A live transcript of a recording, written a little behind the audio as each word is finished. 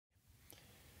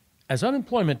As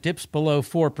unemployment dips below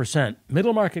 4%,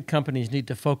 middle market companies need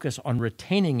to focus on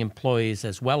retaining employees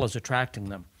as well as attracting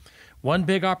them. One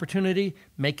big opportunity,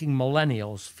 making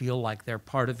millennials feel like they're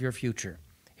part of your future.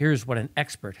 Here's what an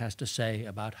expert has to say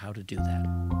about how to do that.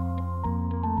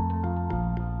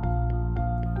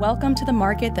 Welcome to The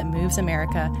Market That Moves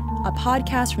America, a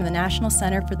podcast from the National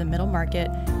Center for the Middle Market,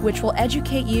 which will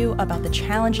educate you about the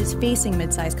challenges facing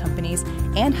mid-sized companies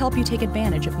and help you take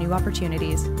advantage of new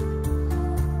opportunities.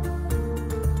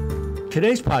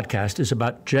 Today's podcast is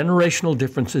about generational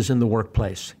differences in the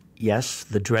workplace. Yes,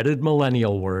 the dreaded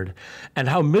millennial word, and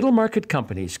how middle market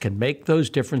companies can make those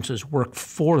differences work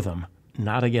for them,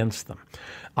 not against them.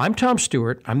 I'm Tom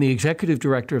Stewart. I'm the Executive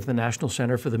Director of the National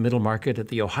Center for the Middle Market at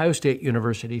The Ohio State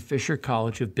University Fisher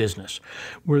College of Business.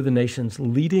 We're the nation's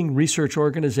leading research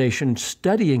organization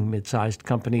studying mid-sized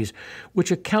companies,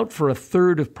 which account for a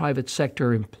third of private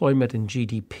sector employment and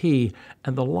GDP,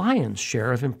 and the lion's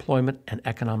share of employment and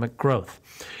economic growth.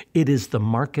 It is the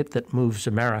market that moves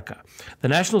America. The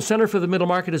National Center for the Middle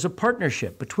Market is a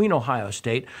partnership between Ohio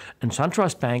State and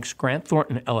SunTrust Bank's Grant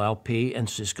Thornton LLP and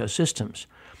Cisco Systems.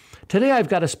 Today, I've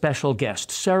got a special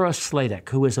guest, Sarah Sladek,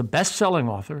 who is a best-selling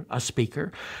author, a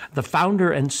speaker, the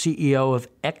founder and CEO of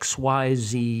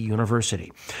XYZ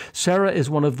University. Sarah is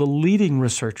one of the leading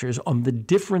researchers on the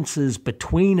differences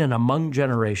between and among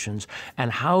generations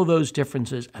and how those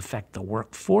differences affect the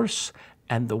workforce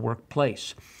and the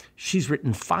workplace. She's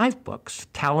written 5 books.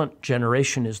 Talent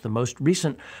Generation is the most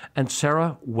recent. And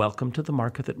Sarah, welcome to The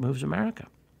Market That Moves America.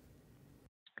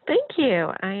 Thank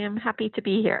you. I am happy to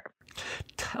be here.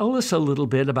 Tell us a little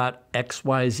bit about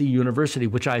XYZ University,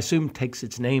 which I assume takes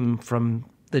its name from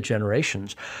the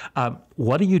generations.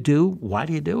 What do you do? Why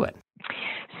do you do it?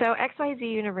 So XYZ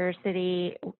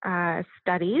University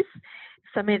studies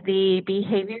some of the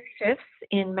behavior shifts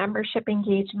in membership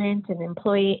engagement and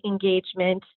employee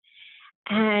engagement.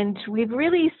 And we've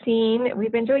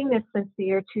been doing this since the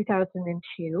year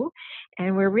 2002,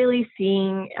 and we're really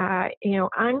seeing,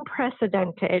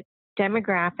 unprecedented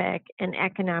demographic and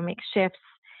economic shifts.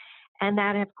 And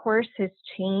that, of course, has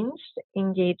changed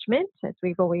engagement, as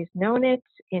we've always known it,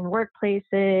 in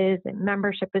workplaces and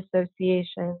membership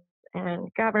associations and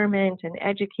government and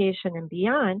education and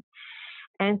beyond.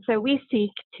 And so we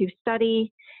seek to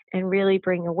study and really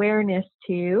bring awareness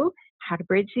to how to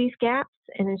bridge these gaps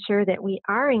and ensure that we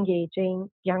are engaging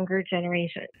younger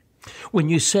generations. When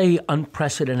you say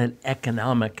unprecedented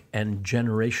economic and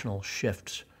generational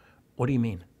shifts, what do you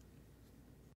mean?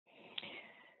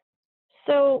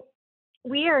 So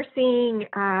we are seeing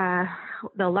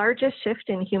the largest shift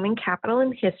in human capital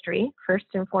in history, first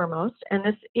and foremost, and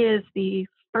this is the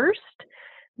first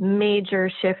major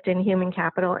shift in human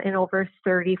capital in over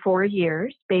 34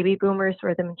 years. Baby boomers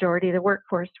were the majority of the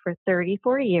workforce for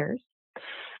 34 years.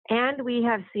 And we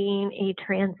have seen a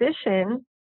transition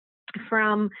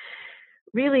from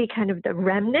really kind of the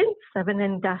remnants of an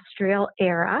industrial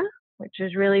era, which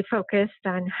is really focused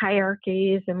on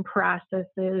hierarchies and processes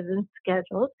and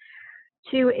schedules,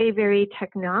 to a very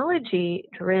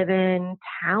technology-driven,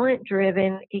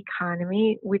 talent-driven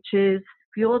economy, which is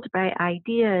fueled by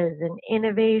ideas and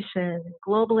innovation and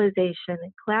globalization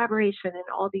and collaboration and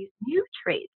all these new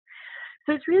traits.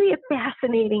 So it's really a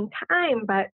fascinating time,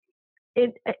 but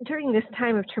during this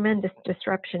time of tremendous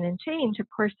disruption and change, of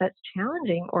course, that's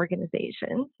challenging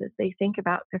organizations as they think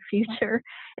about the future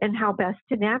and how best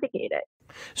to navigate it.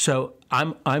 So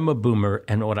I'm a boomer,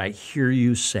 and what I hear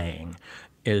you saying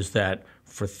is that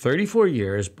for 34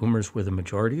 years, boomers were the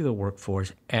majority of the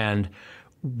workforce, and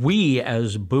we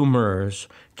as boomers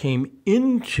came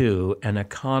into an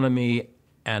economy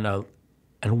and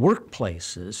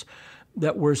workplaces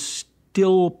that were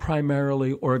still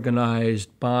primarily organized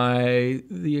by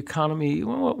the economy.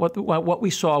 What we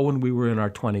saw when we were in our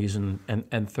 20s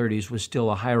and 30s was still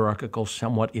a hierarchical,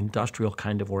 somewhat industrial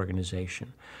kind of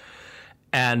organization.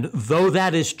 And though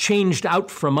that is changed out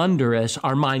from under us,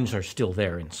 our minds are still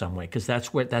there in some way, because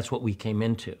that's what we came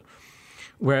into.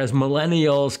 Whereas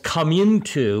millennials come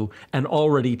into an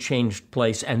already changed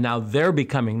place, and now they're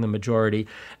becoming the majority,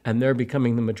 and they're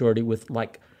becoming the majority with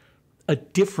like a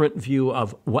different view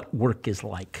of what work is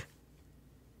like.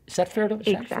 Is that fair to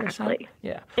say? Exactly.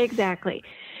 Yeah. Exactly.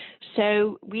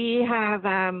 So we have,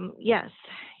 when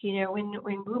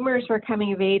boomers were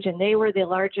coming of age, and they were the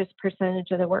largest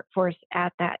percentage of the workforce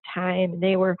at that time,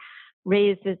 they were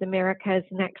raised as America's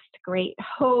next great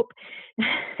hope.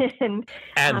 and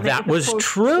that was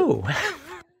true.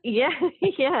 Yeah,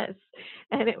 yes.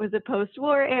 And it was a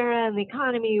post-war era, and the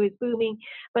economy was booming.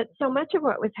 But so much of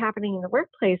what was happening in the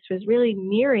workplace was really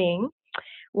mirroring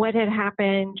what had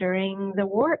happened during the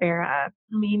war era,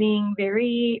 meaning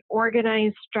very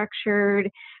organized, structured,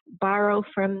 borrow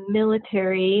from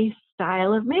military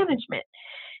style of management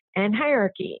and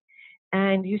hierarchy.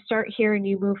 And you start here and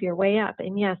you move your way up.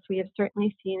 And yes, we have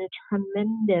certainly seen a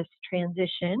tremendous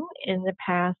transition in the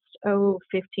past,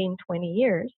 15, 20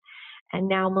 years. And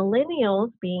now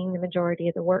millennials being the majority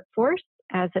of the workforce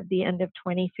as of the end of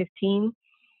 2015,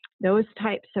 those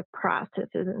types of processes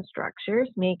and structures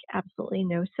make absolutely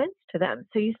no sense to them.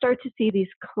 So you start to see these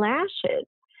clashes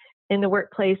in the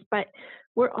workplace, but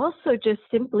we're also just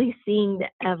simply seeing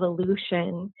the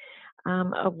evolution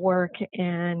of work,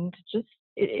 and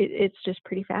it's just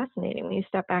pretty fascinating when you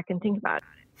step back and think about it.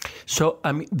 So,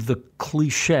 I mean, the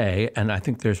cliche, and I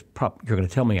think you're going to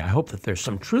tell me, I hope that there's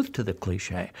some truth to the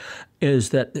cliche, is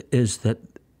that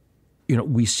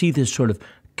we see this sort of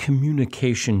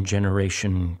communication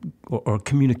generation or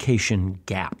communication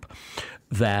gap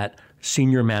that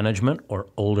senior management or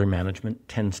older management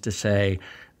tends to say,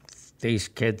 these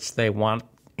kids, they want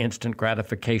instant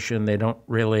gratification. They don't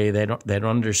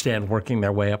understand working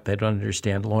their way up. They don't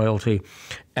understand loyalty.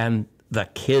 And the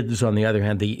kids, on the other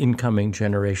hand, the incoming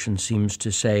generation seems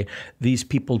to say, these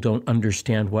people don't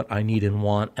understand what I need and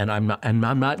want, and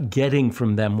I'm not getting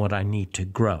from them what I need to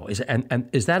grow. Is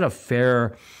that a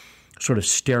fair sort of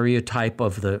stereotype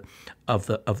of the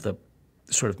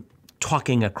sort of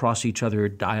talking across each other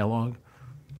dialogue?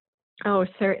 Oh,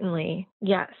 certainly.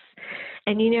 Yes.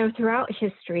 And, throughout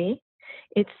history,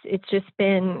 it's just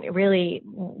been really,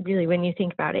 really, when you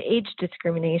think about it, age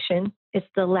discrimination is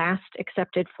the last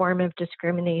accepted form of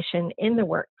discrimination in the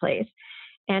workplace.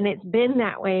 And it's been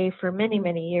that way for many,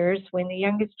 many years. When the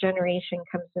youngest generation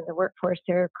comes in the workforce,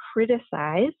 they're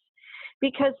criticized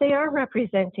because they are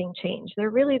representing change. They're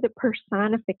really the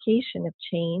personification of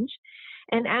change.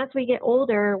 And as we get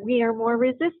older, we are more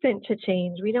resistant to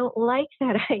change. We don't like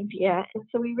that idea. And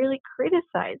so we really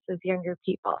criticize those younger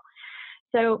people.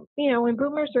 So, when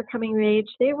boomers were coming of age,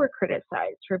 they were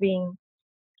criticized for being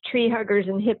tree huggers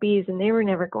and hippies, and they were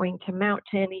never going to amount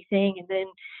to anything. And then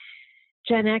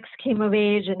Gen X came of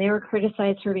age, and they were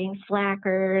criticized for being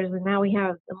slackers. And now we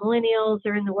have the millennials,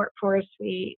 they're in the workforce.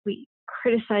 We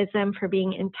criticize them for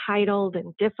being entitled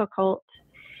and difficult.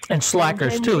 And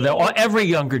slackers, too. Every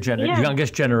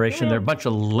youngest generation, they're a bunch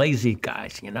of lazy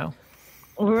guys,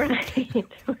 Right,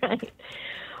 right.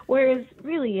 Whereas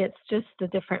really it's just a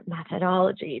different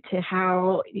methodology to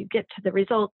how you get to the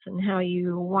results and how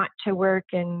you want to work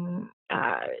and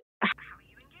how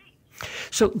you engage.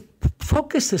 So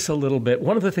focus this a little bit.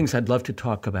 One of the things I'd love to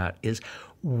talk about is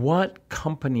what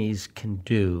companies can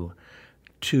do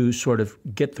to sort of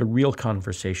get the real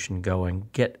conversation going,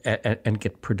 get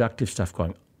productive stuff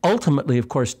going. Ultimately, of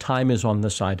course, time is on the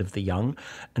side of the young,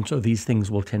 and so these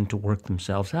things will tend to work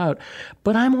themselves out.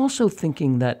 But I'm also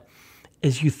thinking that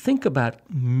as you think about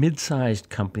mid-sized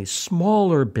companies,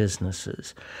 smaller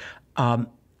businesses,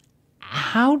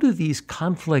 how do these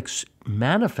conflicts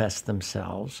manifest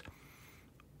themselves,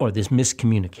 or this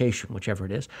miscommunication, whichever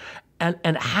it is,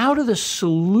 and how do the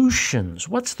solutions,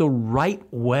 what's the right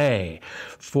way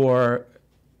for,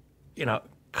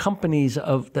 companies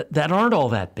that aren't all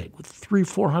that big, with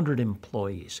 300-400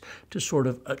 employees, to sort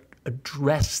of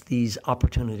address these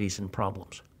opportunities and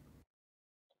problems?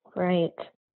 Right.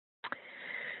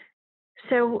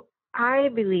 So I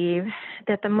believe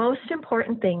that the most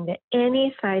important thing that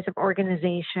any size of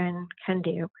organization can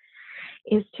do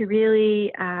is to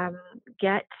really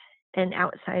get an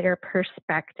outsider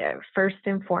perspective, first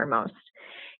and foremost.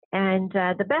 And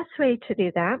the best way to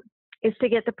do that is to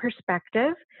get the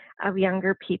perspective of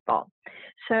younger people.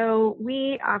 So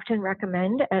we often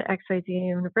recommend at XYZ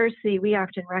University,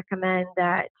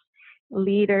 that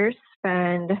leaders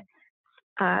spend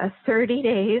 30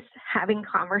 days having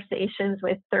conversations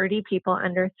with 30 people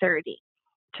under 30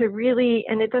 to really,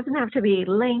 and it doesn't have to be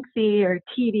lengthy or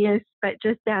tedious, but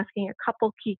just asking a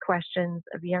couple key questions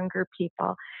of younger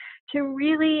people to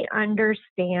really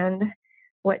understand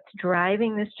what's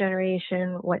driving this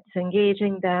generation, what's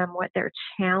engaging them, what they're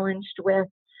challenged with.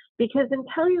 Because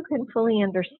until you can fully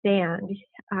understand,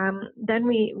 then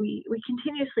we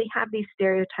continuously have these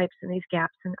stereotypes and these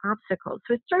gaps and obstacles.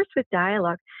 So it starts with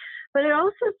dialogue, but it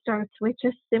also starts with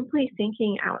just simply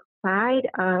thinking outside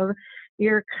of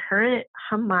your current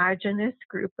homogenous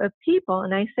group of people.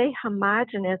 And I say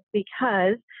homogenous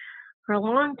because for a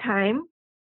long time,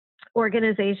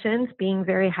 organizations being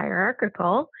very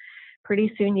hierarchical,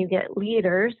 pretty soon you get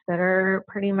leaders that are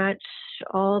pretty much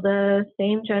all the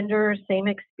same gender, same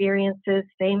experiences,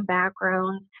 same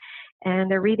backgrounds.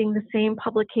 and they're reading the same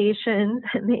publications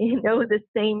and they know the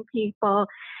same people.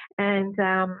 And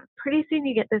pretty soon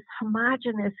you get this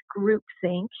homogenous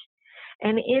groupthink.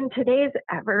 And in today's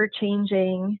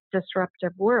ever-changing,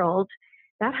 disruptive world,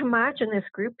 that homogenous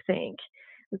groupthink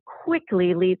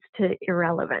quickly leads to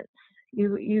irrelevance.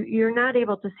 You're not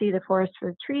able to see the forest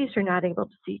for the trees. You're not able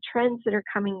to see trends that are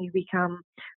coming. You become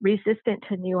resistant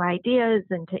to new ideas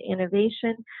and to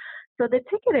innovation. So the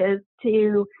ticket is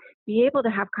to be able to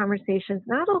have conversations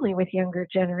not only with younger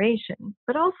generation,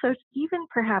 but also even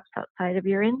perhaps outside of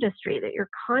your industry, that you're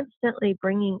constantly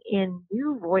bringing in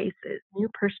new voices, new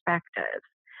perspectives.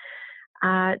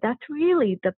 That's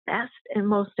really the best and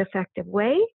most effective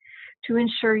way to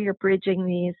ensure you're bridging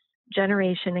these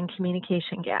generation and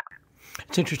communication gaps.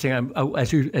 It's interesting.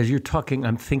 As you're talking,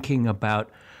 I'm thinking about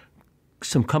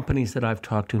some companies that I've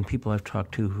talked to and people I've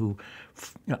talked to who,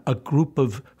 a group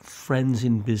of friends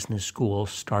in business school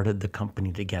started the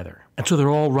company together. And so they're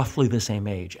all roughly the same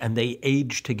age and they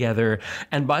age together.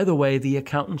 And by the way, the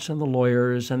accountants and the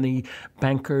lawyers and the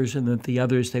bankers and the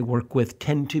others they work with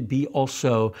tend to be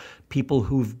also people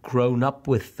who've grown up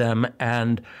with them,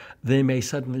 and they may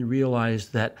suddenly realize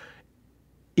that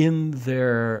in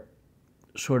their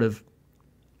sort of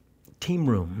team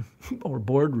room or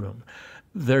boardroom,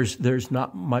 there's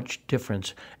not much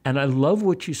difference. And I love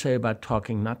what you say about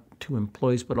talking not to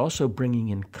employees, but also bringing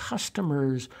in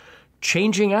customers,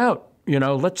 changing out.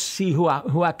 Let's see who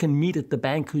I can meet at the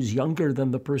bank who's younger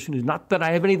than the person who's not that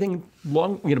I have anything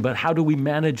long, but how do we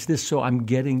manage this so I'm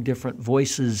getting different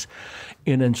voices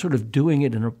in and sort of doing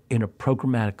it in a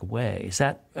programmatic way? Is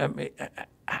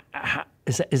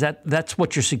that's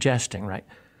what you're suggesting, right?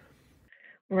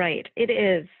 Right, it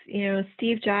is.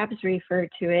 Steve Jobs referred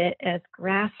to it as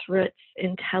grassroots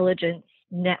intelligence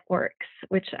networks,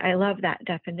 which I love that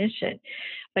definition.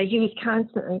 But he was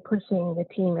constantly pushing the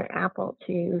team at Apple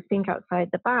to think outside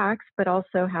the box, but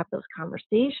also have those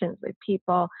conversations with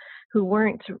people who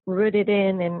weren't rooted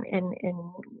in and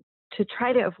to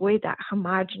try to avoid that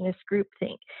homogenous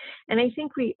groupthink. And I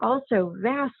think we also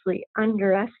vastly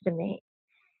underestimate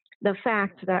the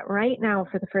fact that right now,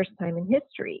 for the first time in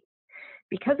history,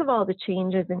 because of all the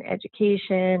changes in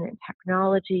education and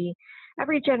technology,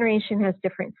 every generation has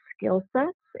different skill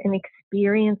sets and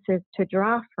experiences to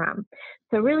draw from.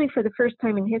 So really, for the first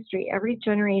time in history, every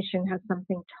generation has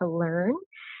something to learn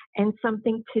and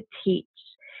something to teach.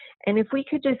 And if we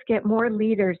could just get more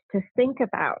leaders to think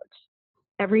about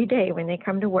every day when they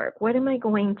come to work, what am I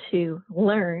going to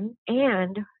learn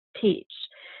and teach?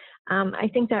 I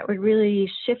think that would really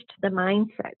shift the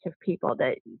mindsets of people,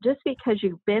 that just because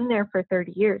you've been there for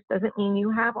 30 years doesn't mean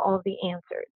you have all the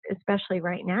answers, especially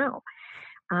right now.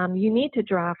 You need to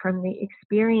draw from the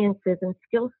experiences and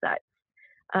skill sets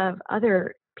of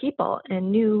other people and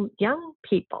new young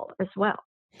people as well.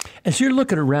 As you're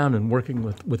looking around and working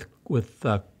with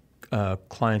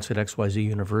clients at XYZ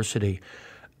University,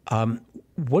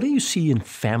 what do you see in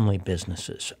family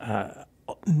businesses?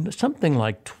 Something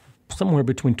like somewhere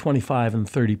between 25 and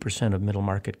 30% of middle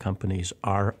market companies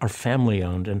are family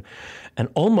owned. And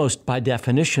almost by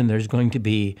definition, there's going to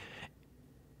be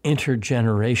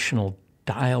intergenerational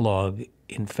dialogue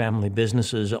in family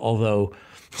businesses, although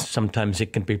sometimes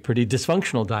it can be pretty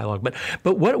dysfunctional dialogue.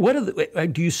 But what are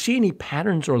do you see any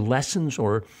patterns or lessons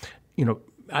or,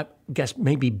 I guess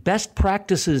maybe best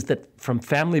practices that from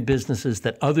family businesses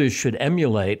that others should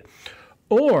emulate,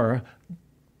 or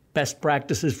best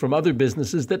practices from other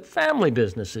businesses that family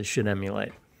businesses should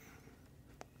emulate?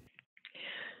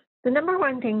 The number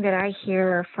one thing that I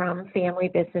hear from family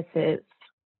businesses,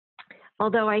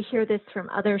 although I hear this from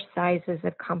other sizes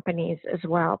of companies as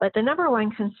well, but the number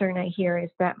one concern I hear is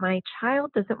that my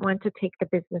child doesn't want to take the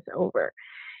business over.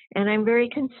 And I'm very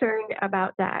concerned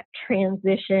about that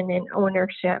transition in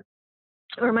ownership,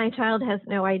 or my child has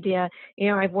no idea,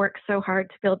 I've worked so hard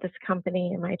to build this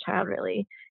company and my child really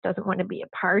doesn't want to be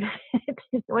a part of it,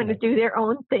 doesn't want to do their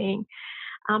own thing.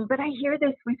 But I hear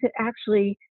this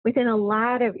within a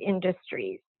lot of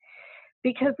industries,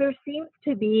 because there seems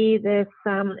to be this,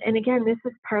 and again, this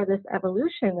is part of this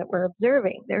evolution that we're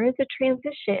observing. There is a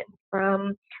transition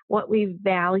from what we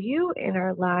value in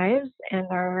our lives and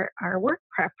our work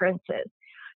preferences.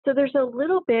 So there's a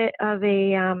little bit of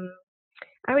a,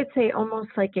 I would say almost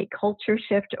like a culture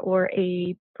shift or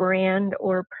a brand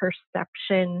or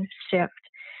perception shift.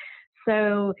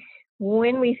 So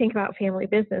when we think about family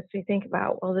business, we think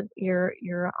about, well,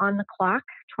 you're on the clock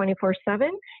 24/7.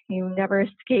 You never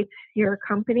escape your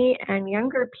company. And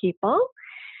younger people,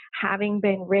 having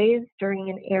been raised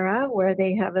during an era where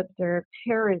they have observed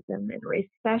terrorism and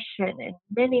recession and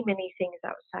many, many things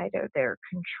outside of their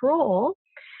control,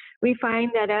 We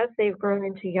find that as they've grown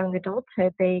into young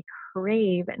adulthood, they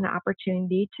crave an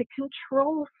opportunity to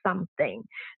control something.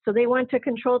 So they want to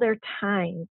control their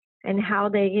time and how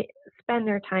they spend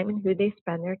their time and who they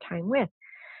spend their time with.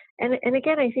 And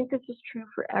again, I think this is true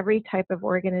for every type of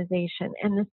organization.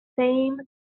 And the same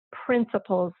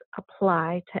principles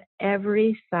apply to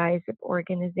every size of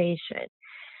organization.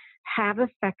 Have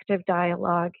effective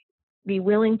dialogue, be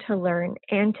willing to learn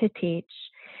and to teach,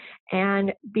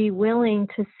 and be willing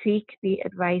to seek the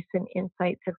advice and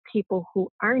insights of people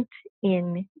who aren't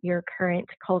in your current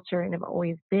culture and have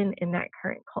always been in that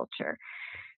current culture.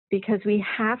 Because we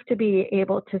have to be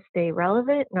able to stay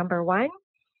relevant, number one.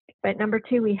 But number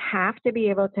two, we have to be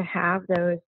able to have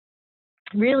those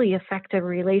really effective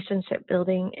relationship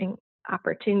building and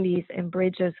opportunities and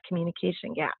bridge those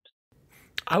communication gaps.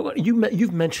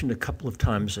 You've mentioned a couple of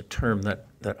times a term that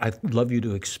I'd love you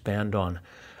to expand on,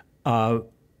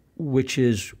 which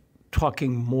is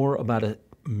talking more about a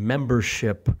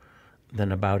membership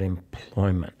than about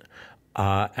employment.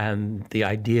 And the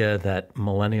idea that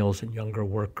millennials and younger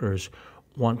workers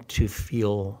want to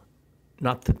feel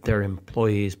not that they're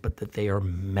employees, but that they are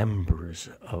members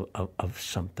of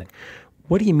something.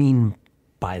 What do you mean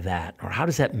by that? Or how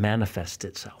does that manifest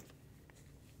itself?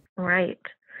 Right.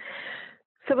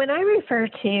 So when I refer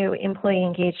to employee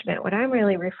engagement, what I'm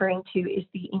really referring to is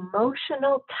the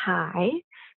emotional tie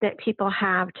that people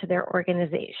have to their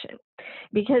organization.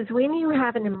 Because when you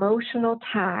have an emotional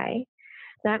tie,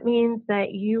 that means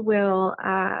that you will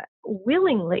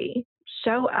willingly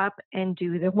show up and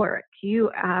do the work.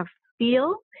 You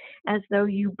feel as though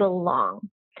you belong.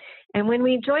 And when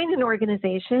we join an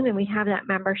organization and we have that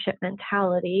membership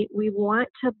mentality, we want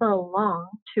to belong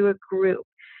to a group,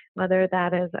 whether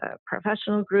that is a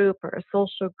professional group or a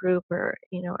social group or,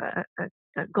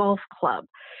 a golf club.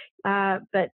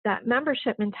 But that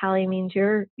membership mentality means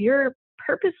you're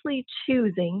purposely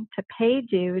choosing to pay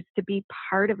dues to be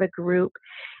part of a group,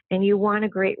 and you want a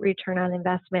great return on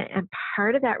investment. And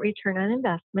part of that return on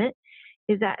investment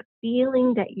is that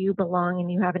feeling that you belong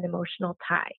and you have an emotional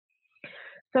tie.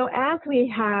 So as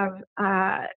we have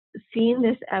seen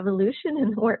this evolution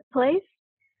in the workplace,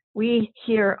 we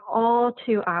hear all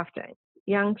too often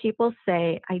young people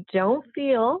say, I don't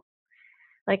feel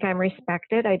like I'm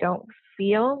respected. I don't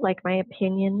feel like my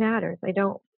opinion matters. I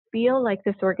don't feel like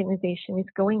this organization is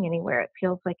going anywhere. It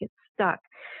feels like it's stuck.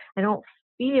 I don't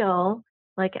feel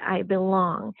like I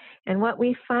belong. And what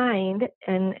we find,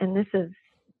 and this is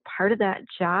part of that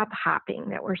job hopping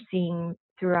that we're seeing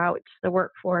throughout the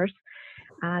workforce,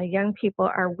 young people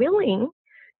are willing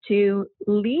to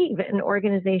leave an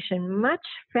organization much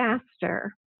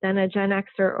faster than a Gen Xer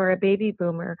or a baby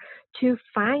boomer to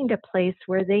find a place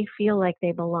where they feel like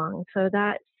they belong. So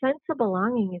that sense of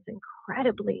belonging is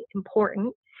incredibly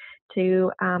important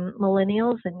to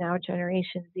millennials and now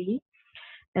Generation Z.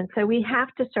 And so we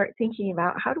have to start thinking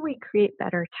about how do we create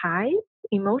better ties,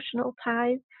 emotional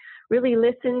ties, really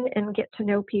listen and get to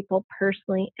know people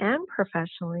personally and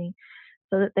professionally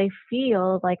so that they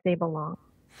feel like they belong.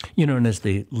 And as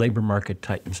the labor market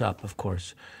tightens up, of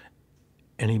course,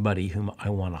 anybody whom I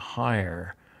want to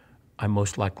hire, I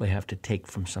most likely have to take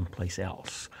from someplace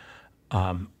else,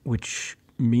 which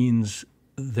means,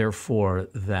 therefore,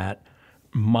 that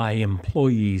my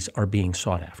employees are being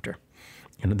sought after.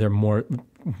 They're more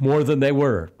than they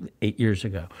were 8 years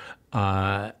ago.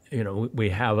 We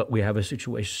have a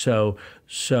situation.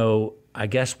 So I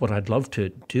guess what I'd love to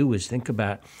do is think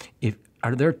about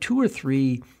are there 2 or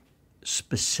 3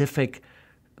 specific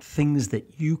things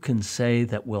that you can say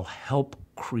that will help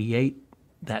create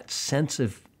that sense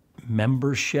of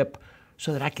membership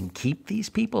so that I can keep these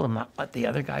people and not let the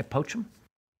other guy poach them?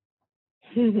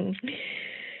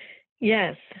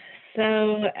 Yes.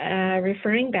 So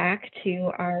referring back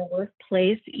to our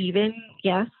workplace,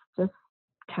 just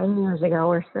 10 years ago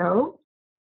or so,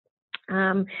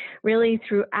 really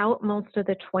throughout most of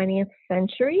the 20th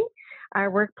century, our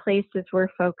workplaces were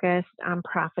focused on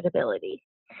profitability.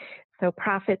 So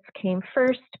profits came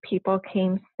first, people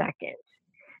came second.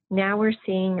 Now we're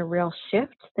seeing a real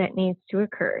shift that needs to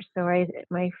occur. So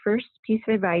my first piece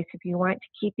of advice, if you want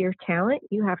to keep your talent,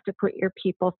 you have to put your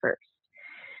people first.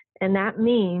 And that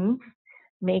means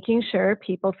making sure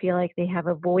people feel like they have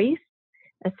a voice,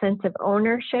 a sense of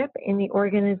ownership in the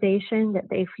organization, that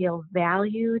they feel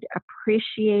valued,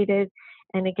 appreciated,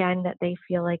 and again, that they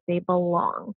feel like they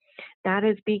belong. That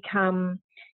has become,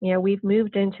 we've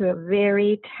moved into a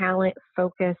very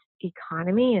talent-focused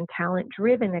economy and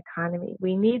talent-driven economy.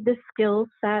 We need the skill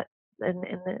set and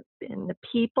the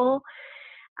people,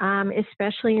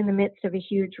 especially in the midst of a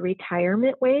huge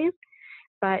retirement wave.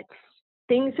 But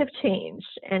things have changed.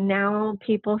 And now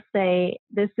people say,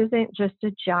 this isn't just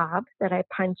a job that I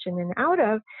punch in and out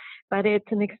of, but it's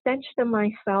an extension of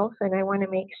myself, and I want to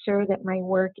make sure that my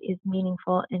work is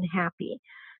meaningful and happy.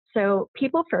 So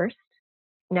people first,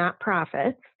 not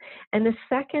profits. And the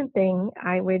second thing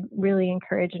I would really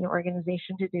encourage an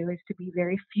organization to do is to be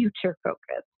very future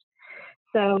focused.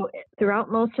 So throughout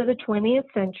most of the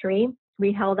 20th century,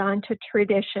 we held on to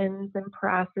traditions and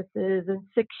processes and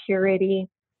security.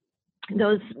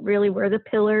 Those really were the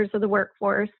pillars of the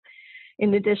workforce,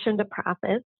 in addition to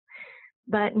profits.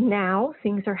 But now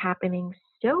things are happening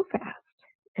so fast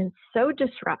and so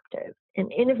disruptive,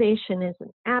 and innovation is an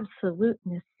absolute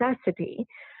necessity.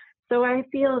 So I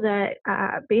feel that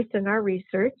based on our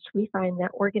research, we find that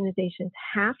organizations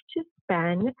have to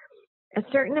spend a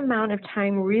certain amount of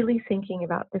time really thinking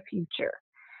about the future.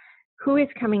 Who is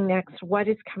coming next? What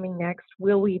is coming next?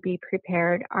 Will we be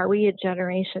prepared? Are we a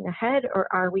generation ahead, or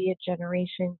are we a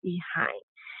generation behind?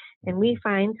 And we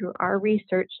find through our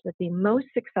research that the most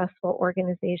successful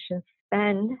organizations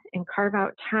spend and carve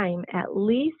out time at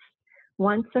least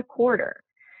once a quarter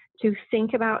to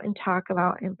think about and talk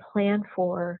about and plan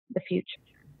for the future.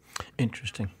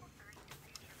 Interesting.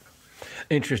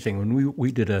 When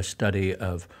we did a study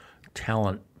of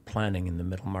talent planning in the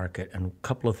middle market, and a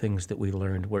couple of things that we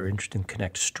learned were interesting,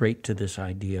 connect straight to this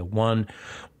idea. One,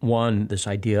 this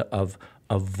idea of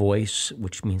voice,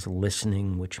 which means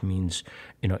listening, which means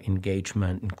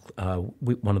engagement.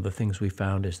 One of the things we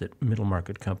found is that middle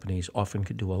market companies often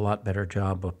could do a lot better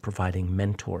job of providing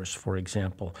mentors, for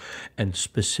example, and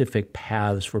specific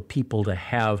paths for people to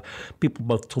have people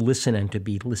both to listen and to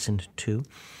be listened to.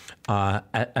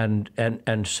 And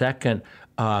second,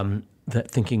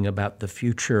 that thinking about the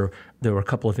future, there were a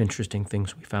couple of interesting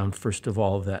things we found. First of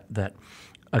all, that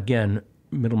again,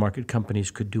 middle market companies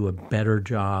could do a better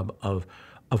job of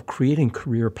creating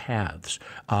career paths,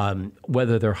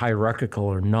 whether they're hierarchical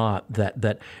or not.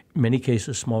 That in many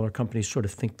cases, smaller companies sort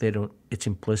of think it's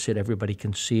implicit, everybody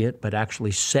can see it, but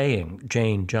actually saying,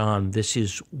 Jane, John, this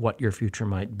is what your future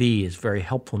might be, is very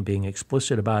helpful in being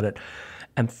explicit about it.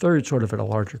 And third, sort of at a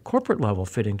larger corporate level,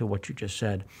 fitting to what you just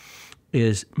said,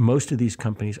 is most of these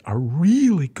companies are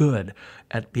really good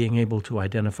at being able to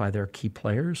identify their key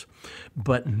players,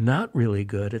 but not really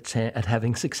good at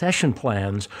having succession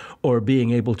plans or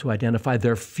being able to identify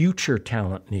their future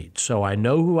talent needs. So I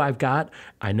know who I've got,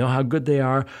 I know how good they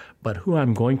are, but who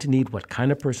I'm going to need, what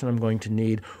kind of person I'm going to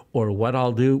need, or what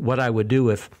I would do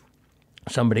if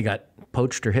somebody got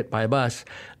poached or hit by a bus,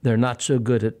 they're not so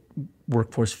good at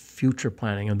workforce future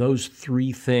planning. And those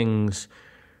three things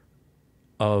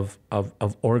of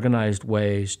organized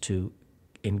ways to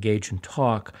engage and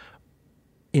talk,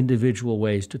 individual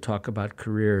ways to talk about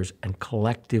careers, and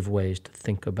collective ways to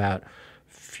think about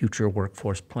future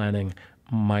workforce planning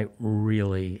might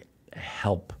really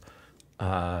help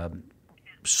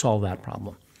solve that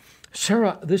problem.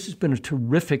 Sarah, this has been a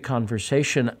terrific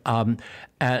conversation,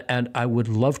 and I would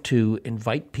love to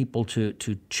invite people to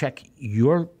check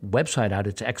your website out.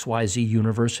 It's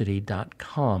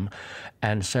XYZUniversity.com.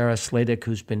 And Sarah Sladek,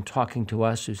 who's been talking to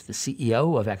us, who's the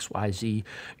CEO of XYZ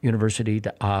University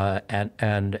and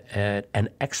an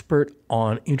expert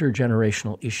on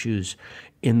intergenerational issues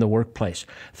in the workplace.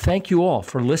 Thank you all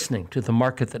for listening to The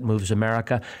Market That Moves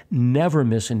America. Never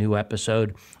miss a new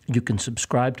episode. You can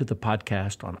subscribe to the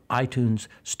podcast on iTunes,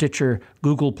 Stitcher,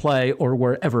 Google Play, or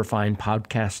wherever fine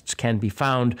podcasts can be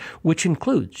found, which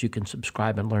includes you can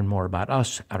subscribe and learn more about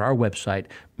us at our website,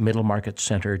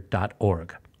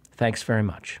 middlemarketcenter.org. Thanks very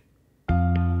much.